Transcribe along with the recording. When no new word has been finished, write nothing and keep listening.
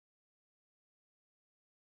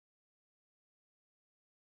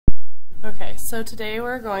Okay, so today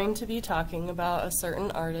we're going to be talking about a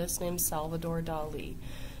certain artist named Salvador Dali.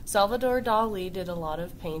 Salvador Dali did a lot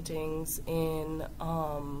of paintings in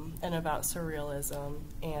and about surrealism,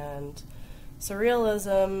 and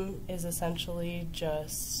surrealism is essentially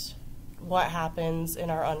just what happens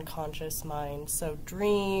in our unconscious mind, so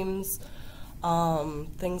dreams,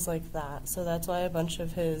 things like that. So that's why a bunch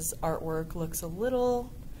of his artwork looks a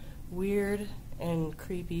little weird and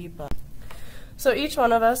creepy, but so each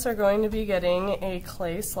one of us are going to be getting a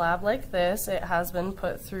clay slab like this. It has been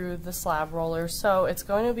put through the slab roller, so it's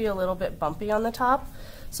going to be a little bit bumpy on the top.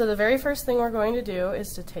 So the very first thing we're going to do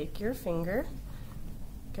is to take your finger,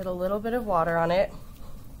 get a little bit of water on it,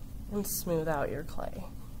 and smooth out your clay.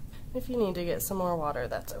 If you need to get some more water,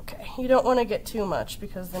 that's okay. You don't want to get too much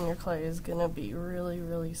because then your clay is going to be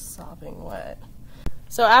really sopping wet.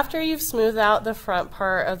 So after you've smoothed out the front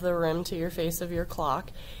part of the rim to your face of your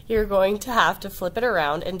clock, you're going to have to flip it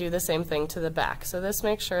around and do the same thing to the back. So this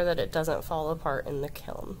makes sure that it doesn't fall apart in the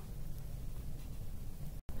kiln.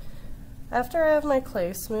 After I have my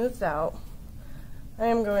clay smoothed out, I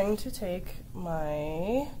am going to take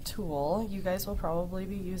my tool. You guys will probably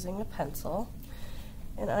be using a pencil.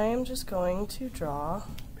 And I am just going to draw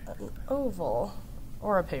an oval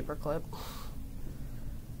or a paper clip.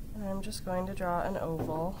 And I'm just going to draw an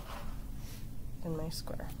oval in my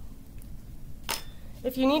square.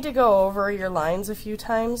 If you need to go over your lines a few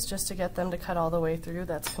times just to get them to cut all the way through,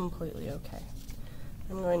 that's completely okay.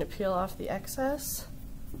 I'm going to peel off the excess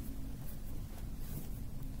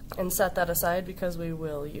and set that aside because we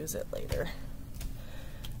will use it later.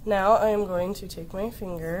 Now I am going to take my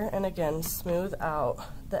finger and again smooth out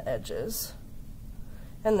the edges.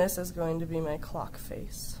 And this is going to be my clock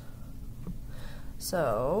face.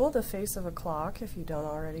 So the face of a clock, if you don't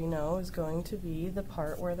already know, is going to be the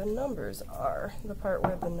part where the numbers are, the part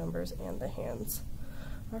where the numbers and the hands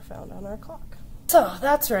are found on our clock. So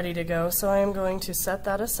that's ready to go, so I am going to set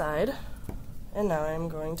that aside, and now I'm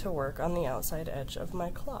going to work on the outside edge of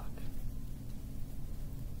my clock.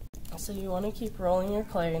 So you want to keep rolling your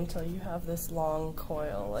clay until you have this long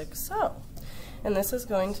coil like so. And this is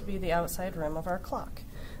going to be the outside rim of our clock.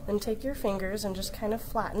 Then take your fingers and just kind of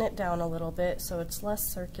flatten it down a little bit so it's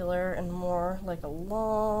less circular and more like a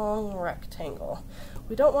long rectangle.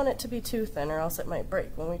 We don't want it to be too thin or else it might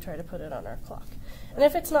break when we try to put it on our clock. And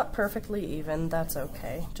if it's not perfectly even, that's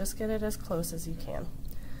okay. Just get it as close as you can.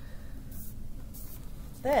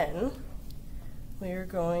 Then we are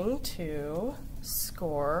going to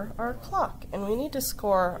score our clock. And we need to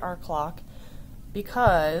score our clock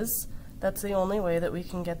because that's the only way that we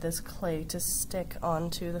can get this clay to stick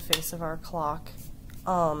onto the face of our clock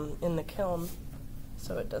in the kiln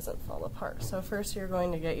so it doesn't fall apart. So first you're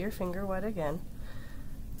going to get your finger wet again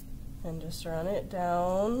and just run it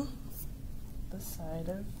down the side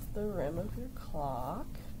of the rim of your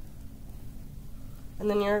clock. And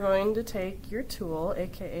then you're going to take your tool,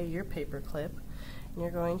 aka your paper clip, and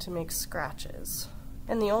you're going to make scratches.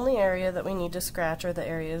 And the only area that we need to scratch are the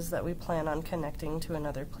areas that we plan on connecting to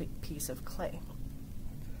another piece of clay.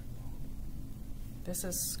 This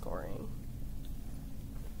is scoring.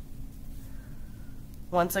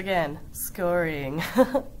 Once again, scoring.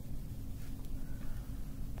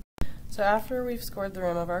 So after we've scored the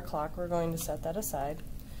rim of our clock, we're going to set that aside,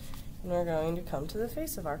 and we're going to come to the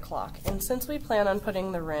face of our clock. And since we plan on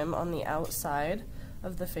putting the rim on the outside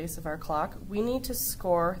of the face of our clock, we need to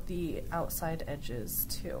score the outside edges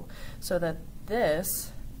too, so that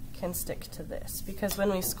this can stick to this. Because when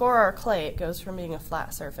we score our clay, it goes from being a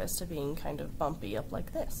flat surface to being kind of bumpy up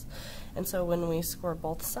like this. And so when we score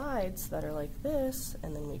both sides that are like this,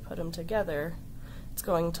 and then we put them together, it's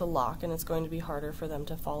going to lock and it's going to be harder for them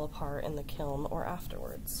to fall apart in the kiln or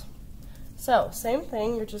afterwards. So, same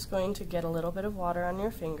thing, you're just going to get a little bit of water on your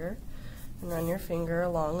finger and run your finger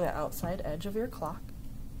along the outside edge of your clock.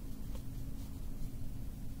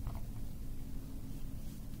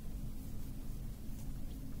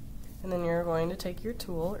 And then you're going to take your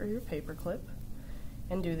tool or your paper clip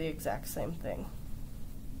and do the exact same thing.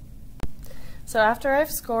 So after I've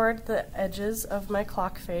scored the edges of my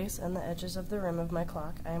clock face and the edges of the rim of my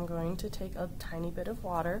clock, I am going to take a tiny bit of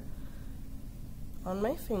water on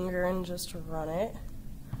my finger and just run it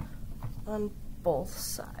on both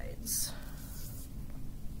sides.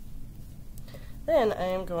 Then I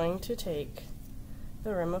am going to take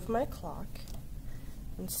the rim of my clock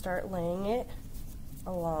and start laying it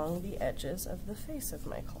along the edges of the face of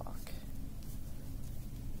my clock,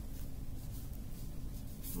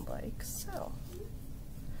 like so.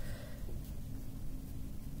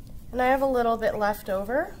 And I have a little bit left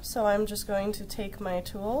over, so I'm just going to take my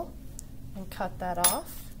tool and cut that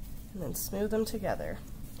off and then smooth them together.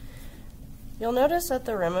 You'll notice that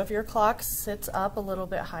the rim of your clock sits up a little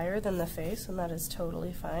bit higher than the face, and that is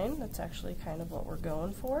totally fine. That's actually kind of what we're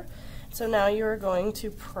going for. So now you are going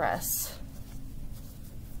to press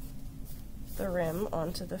the rim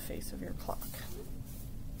onto the face of your clock.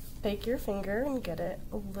 Take your finger and get it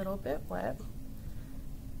a little bit wet,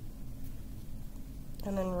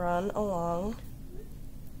 and then run along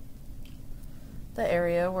the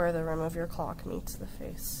area where the rim of your clock meets the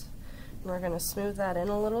face. And we're going to smooth that in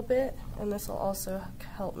a little bit, and this will also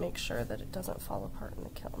help make sure that it doesn't fall apart in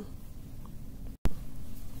the kiln.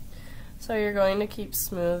 So you're going to keep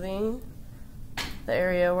smoothing the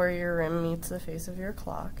area where your rim meets the face of your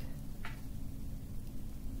clock.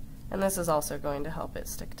 And this is also going to help it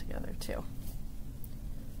stick together too.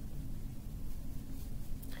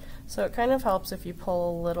 So it kind of helps if you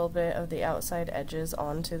pull a little bit of the outside edges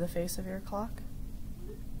onto the face of your clock.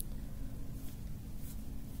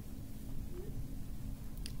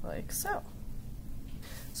 Like so.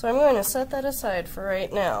 So I'm going to set that aside for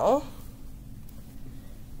right now,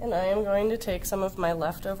 and I am going to take some of my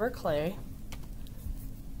leftover clay,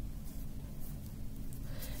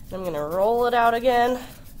 and I'm going to roll it out again,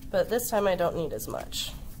 but this time I don't need as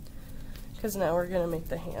much, because now we're going to make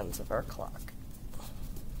the hands of our clock.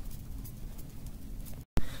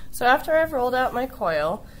 So after I've rolled out my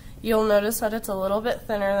coil, you'll notice that it's a little bit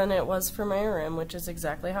thinner than it was for my rim, which is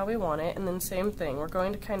exactly how we want it. And then same thing, we're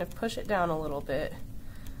going to kind of push it down a little bit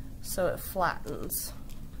so it flattens.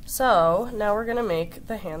 So now we're going to make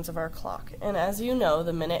the hands of our clock. And as you know,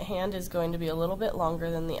 the minute hand is going to be a little bit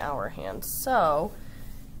longer than the hour hand. So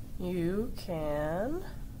you can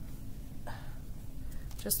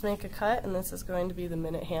just make a cut, and this is going to be the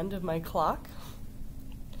minute hand of my clock.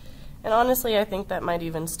 And honestly, I think that might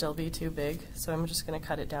even still be too big, so I'm just going to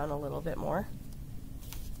cut it down a little bit more.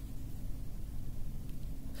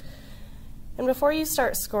 And before you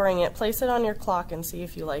start scoring it, place it on your clock and see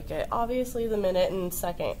if you like it. Obviously, the minute and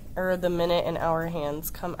second, or the minute and hour hands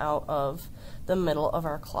come out of the middle of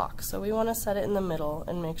our clock. So we want to set it in the middle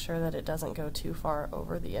and make sure that it doesn't go too far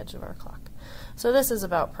over the edge of our clock. So this is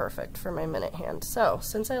about perfect for my minute hand. So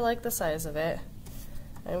since I like the size of it,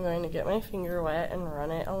 I'm going to get my finger wet and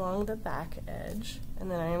run it along the back edge,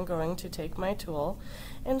 and then I am going to take my tool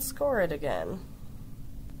and score it again.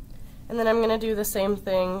 And then I'm going to do the same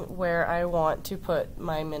thing where I want to put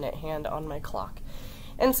my minute hand on my clock.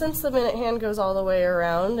 And since the minute hand goes all the way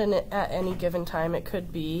around, and at any given time it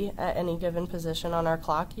could be at any given position on our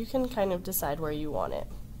clock, you can kind of decide where you want it.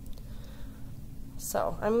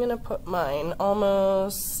 So I'm going to put mine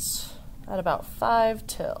almost at about 5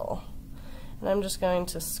 till. And I'm just going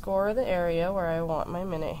to score the area where I want my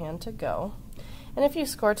minute hand to go. And if you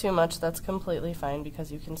score too much, that's completely fine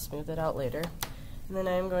because you can smooth it out later. And then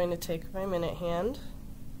I'm going to take my minute hand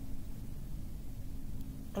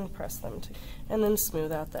and press them together, and then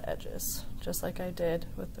smooth out the edges, just like I did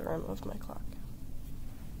with the rim of my clock.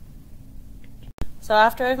 So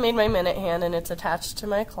after I've made my minute hand and it's attached to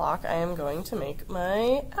my clock, I am going to make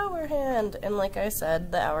my hour hand. And like I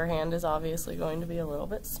said, the hour hand is obviously going to be a little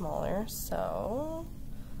bit smaller, so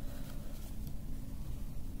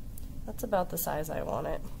that's about the size I want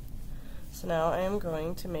it. So now I am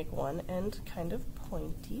going to make one end kind of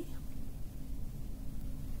pointy.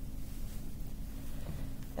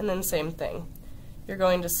 And then same thing. You're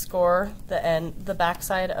going to score the back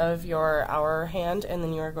side of your hour hand, and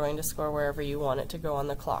then you are going to score wherever you want it to go on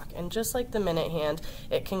the clock. And just like the minute hand,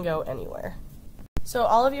 it can go anywhere. So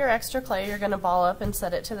all of your extra clay you're going to ball up and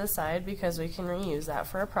set it to the side because we can reuse that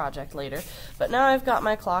for a project later. But now I've got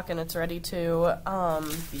my clock and it's ready to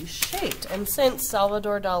be shaped. And since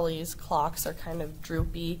Salvador Dali's clocks are kind of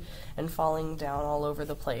droopy and falling down all over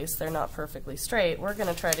the place, they're not perfectly straight, we're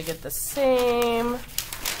going to try to get the same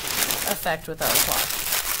effect with our clock.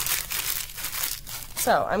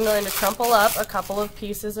 So I'm going to crumple up a couple of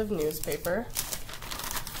pieces of newspaper.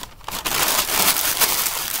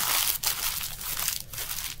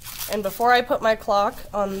 And before I put my clock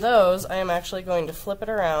on those, I am actually going to flip it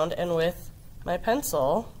around, and with my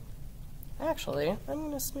pencil, actually, I'm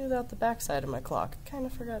going to smooth out the back side of my clock. I kind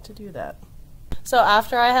of forgot to do that. So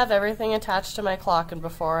after I have everything attached to my clock and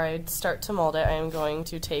before I start to mold it, I am going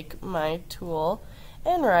to take my tool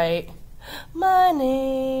and write my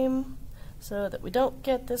name so that we don't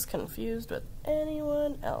get this confused with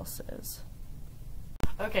anyone else's.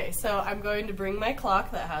 Okay, so I'm going to bring my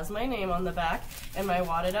clock that has my name on the back and my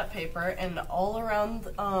wadded up paper, and all around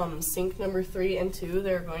sink number 3 and 2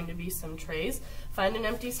 there are going to be some trays. Find an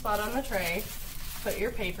empty spot on the tray, put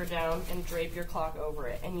your paper down, and drape your clock over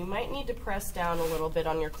it. And you might need to press down a little bit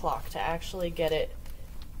on your clock to actually get it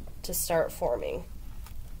to start forming.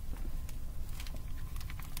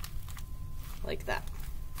 like that.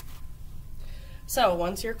 So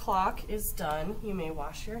once your clock is done, you may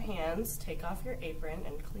wash your hands, take off your apron,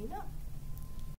 and clean up.